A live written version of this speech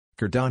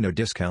Cardano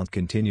discount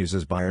continues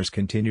as buyers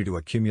continue to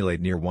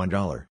accumulate near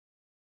 $1.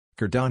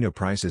 Cardano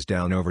price is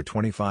down over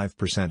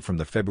 25% from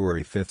the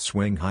February 5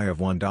 swing high of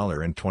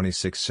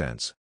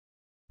 $1.26.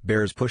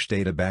 Bears push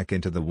data back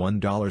into the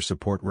 $1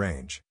 support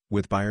range,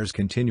 with buyers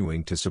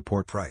continuing to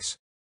support price.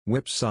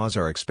 Whipsaws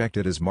are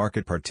expected as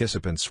market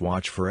participants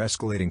watch for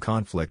escalating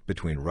conflict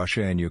between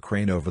Russia and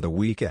Ukraine over the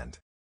weekend.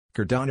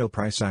 Cardano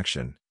price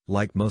action,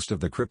 like most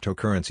of the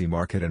cryptocurrency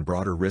market and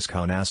broader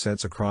risk-on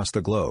assets across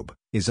the globe,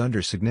 is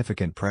under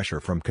significant pressure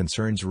from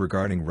concerns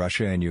regarding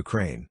Russia and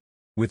Ukraine.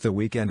 With the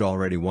weekend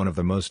already one of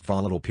the most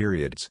volatile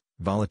periods,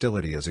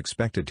 volatility is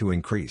expected to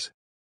increase.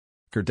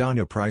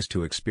 Cardano price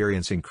to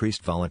experience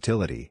increased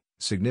volatility,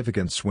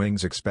 significant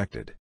swings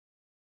expected.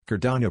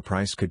 Cardano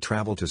price could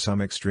travel to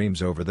some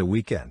extremes over the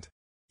weekend.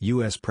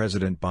 U.S.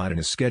 President Biden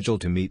is scheduled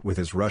to meet with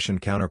his Russian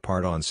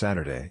counterpart on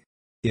Saturday.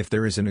 If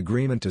there is an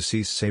agreement to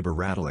cease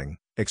saber-rattling,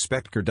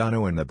 expect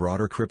Cardano and the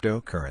broader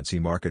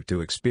cryptocurrency market to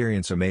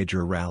experience a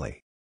major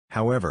rally.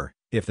 However,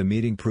 if the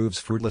meeting proves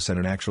fruitless and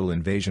an actual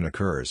invasion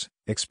occurs,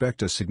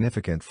 expect a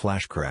significant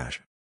flash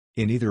crash.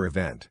 In either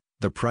event,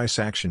 the price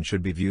action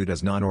should be viewed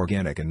as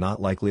non-organic and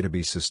not likely to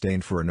be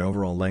sustained for an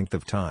overall length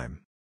of time.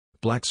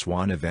 Black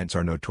swan events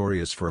are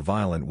notorious for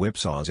violent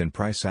whipsaws in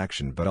price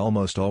action but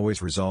almost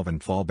always resolve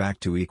and fall back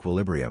to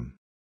equilibrium.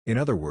 In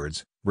other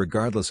words,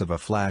 regardless of a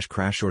flash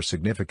crash or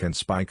significant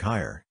spike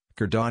higher,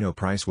 Cardano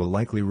price will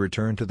likely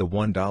return to the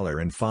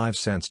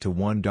 $1.05 to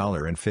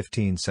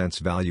 $1.15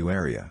 value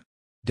area.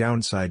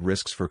 Downside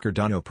risks for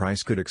Cardano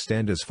price could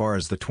extend as far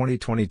as the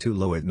 2022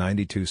 low at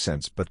 92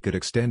 cents but could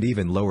extend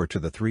even lower to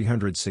the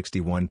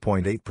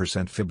 361.8%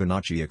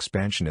 Fibonacci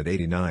expansion at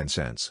 89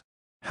 cents.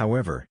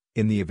 However,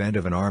 in the event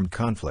of an armed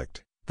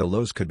conflict, the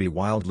lows could be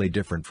wildly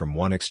different from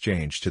one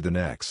exchange to the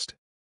next.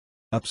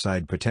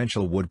 Upside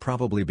potential would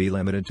probably be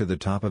limited to the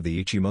top of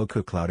the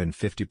Ichimoku cloud and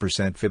 50%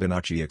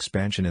 Fibonacci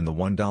expansion in the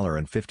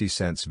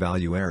 $1.50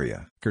 value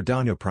area.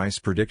 Cardano price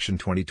prediction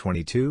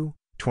 2022,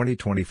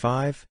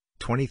 2025,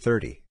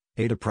 2030,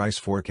 ADA price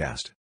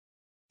forecast.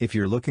 If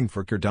you're looking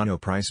for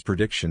Cardano price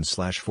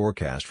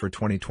prediction/forecast for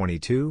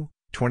 2022,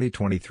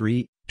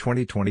 2023,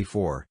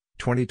 2024,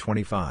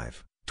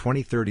 2025,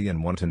 2030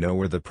 and want to know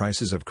where the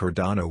prices of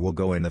Cardano will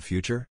go in the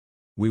future?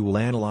 We will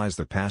analyze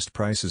the past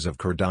prices of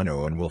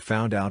Cardano and will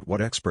find out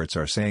what experts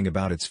are saying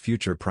about its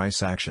future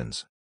price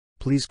actions.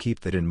 Please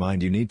keep that in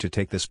mind. You need to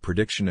take this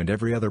prediction and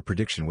every other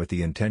prediction with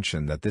the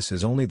intention that this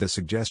is only the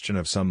suggestion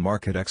of some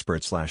market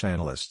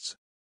experts/analysts.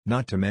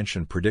 Not to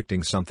mention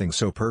predicting something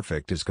so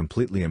perfect is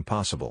completely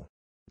impossible.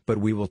 But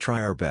we will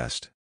try our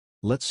best.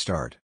 Let's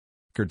start.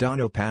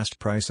 Cardano past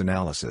price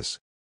analysis.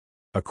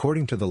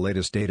 According to the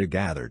latest data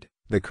gathered,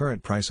 the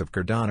current price of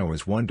Cardano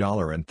is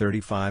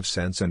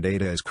 $1.35 and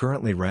ADA is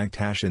currently ranked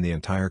hash in the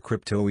entire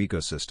crypto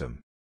ecosystem.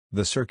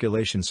 The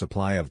circulation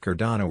supply of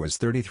Cardano is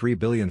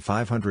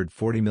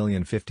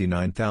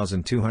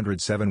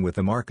 33,540,059,207 with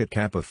a market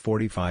cap of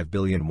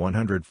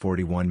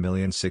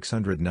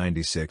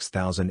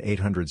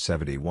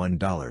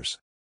 $45,141,696,871.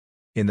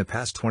 In the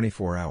past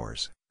 24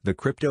 hours, the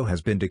crypto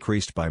has been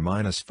decreased by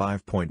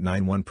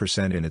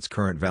 -5.91% in its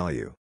current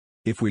value.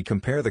 If we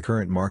compare the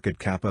current market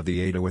cap of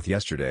the ADA with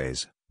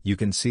yesterday's, you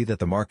can see that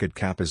the market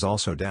cap is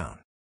also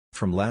down.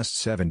 From last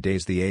 7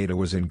 days the ADA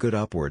was in good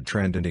upward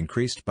trend and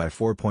increased by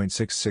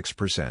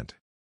 4.66%.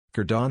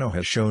 Cardano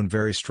has shown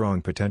very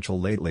strong potential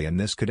lately and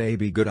this could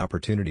be good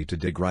opportunity to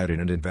dig right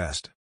in and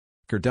invest.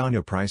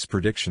 Cardano price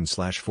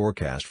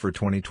prediction/forecast for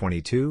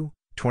 2022,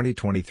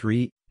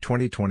 2023,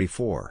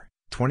 2024,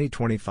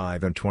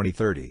 2025 and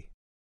 2030.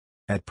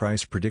 At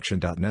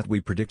priceprediction.net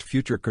we predict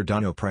future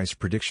Cardano price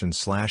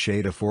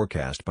prediction/ADA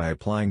forecast by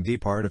applying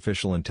deep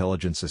artificial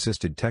intelligence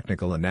assisted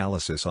technical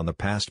analysis on the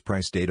past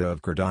price data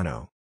of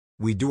Cardano.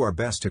 We do our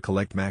best to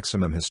collect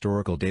maximum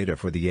historical data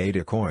for the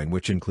ADA coin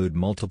which include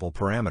multiple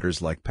parameters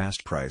like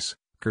past price,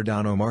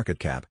 Cardano market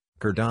cap,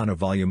 Cardano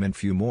volume and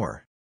few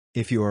more.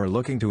 If you are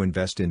looking to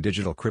invest in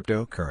digital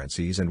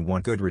cryptocurrencies and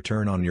want good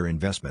return on your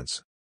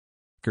investments.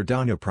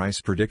 Cardano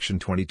price prediction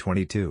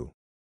 2022.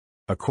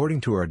 According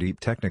to our deep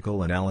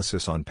technical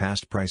analysis on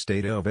past price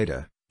data of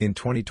ADA, in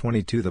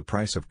 2022 the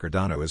price of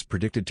Cardano is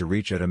predicted to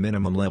reach at a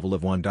minimum level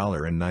of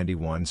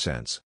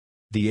 $1.91.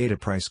 The ADA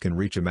price can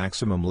reach a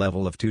maximum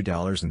level of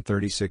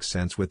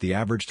 $2.36 with the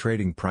average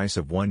trading price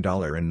of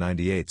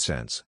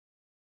 $1.98.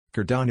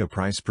 Cardano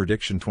price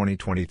prediction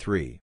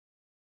 2023.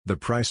 The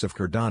price of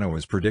Cardano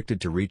is predicted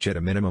to reach at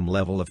a minimum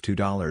level of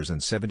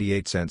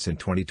 $2.78 in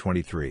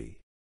 2023.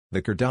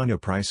 The Cardano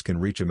price can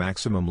reach a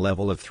maximum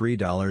level of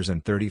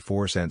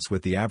 $3.34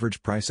 with the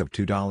average price of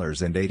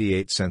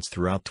 $2.88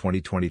 throughout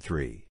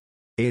 2023.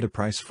 ADA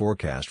price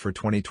forecast for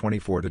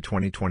 2024 to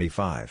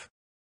 2025.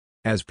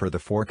 As per the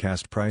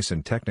forecast price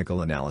and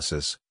technical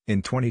analysis,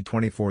 in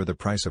 2024 the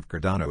price of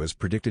Cardano is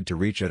predicted to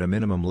reach at a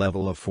minimum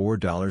level of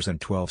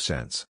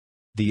 $4.12.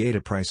 The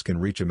ADA price can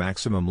reach a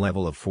maximum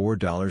level of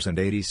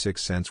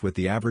 $4.86 with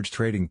the average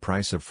trading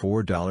price of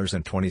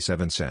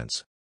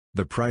 $4.27.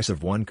 The price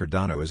of one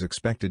Cardano is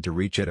expected to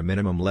reach at a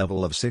minimum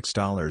level of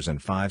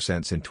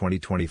 $6.05 in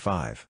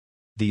 2025.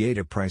 The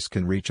ADA price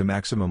can reach a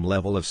maximum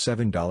level of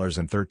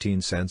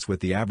 $7.13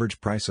 with the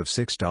average price of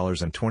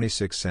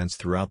 $6.26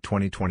 throughout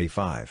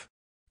 2025.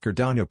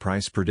 Cardano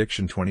price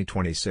prediction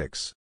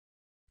 2026.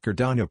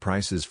 Cardano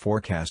price is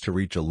forecast to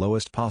reach a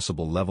lowest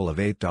possible level of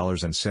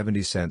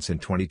 $8.70 in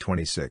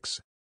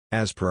 2026.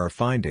 As per our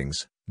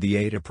findings, the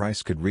ADA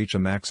price could reach a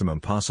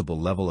maximum possible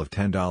level of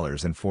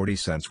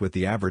 $10.40 with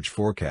the average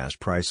forecast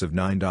price of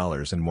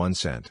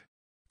 $9.01.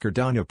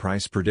 Cardano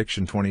price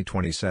prediction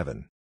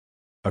 2027.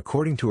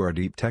 According to our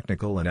deep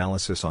technical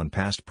analysis on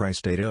past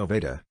price data of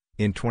ADA,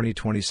 in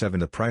 2027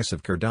 the price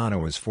of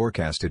Cardano is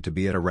forecasted to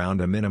be at around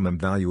a minimum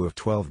value of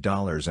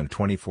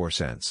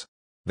 $12.24.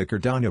 The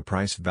Cardano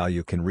price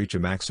value can reach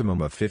a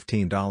maximum of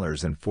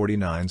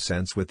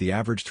 $15.49 with the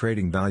average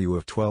trading value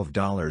of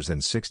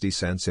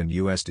 $12.60 in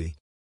USD.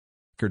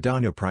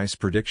 Cardano price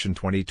prediction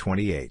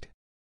 2028.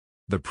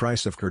 The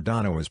price of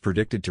Cardano is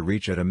predicted to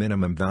reach at a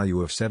minimum value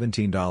of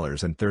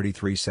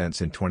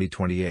 $17.33 in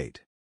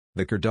 2028.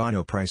 The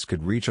Cardano price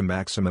could reach a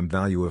maximum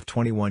value of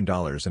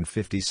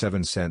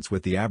 $21.57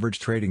 with the average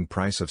trading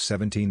price of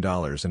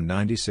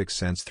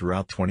 $17.96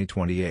 throughout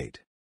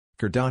 2028.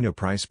 Cardano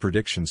price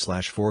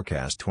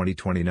prediction/forecast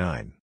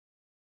 2029.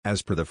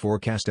 As per the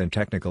forecast and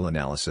technical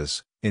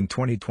analysis, in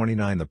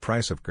 2029 the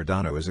price of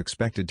Cardano is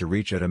expected to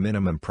reach at a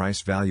minimum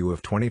price value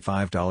of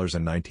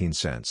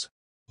 $25.19.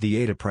 The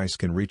ADA price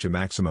can reach a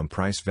maximum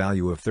price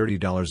value of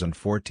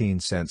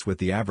 $30.14 with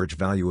the average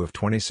value of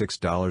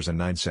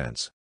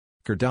 $26.09.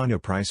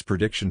 Cardano price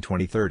prediction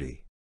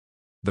 2030.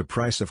 The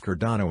price of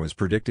Cardano is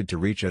predicted to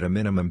reach at a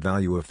minimum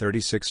value of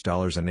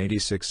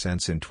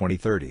 $36.86 in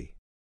 2030.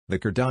 The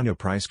Cardano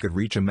price could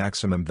reach a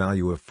maximum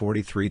value of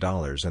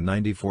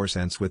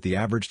 $43.94 with the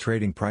average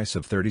trading price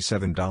of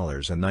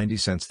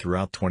 $37.90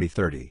 throughout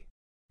 2030.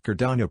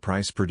 Cardano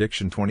price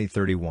prediction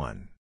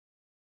 2031.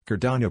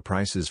 Cardano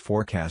price is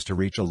forecast to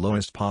reach a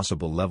lowest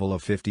possible level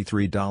of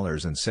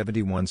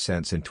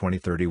 $53.71 in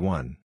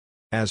 2031.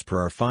 As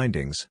per our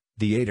findings,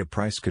 the ADA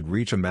price could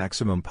reach a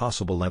maximum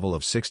possible level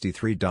of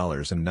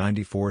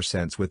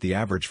 $63.94 with the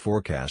average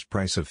forecast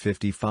price of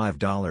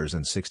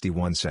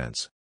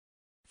 $55.61.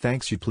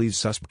 Thanks. You please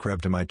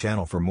subscribe to my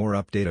channel for more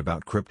update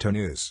about crypto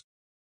news.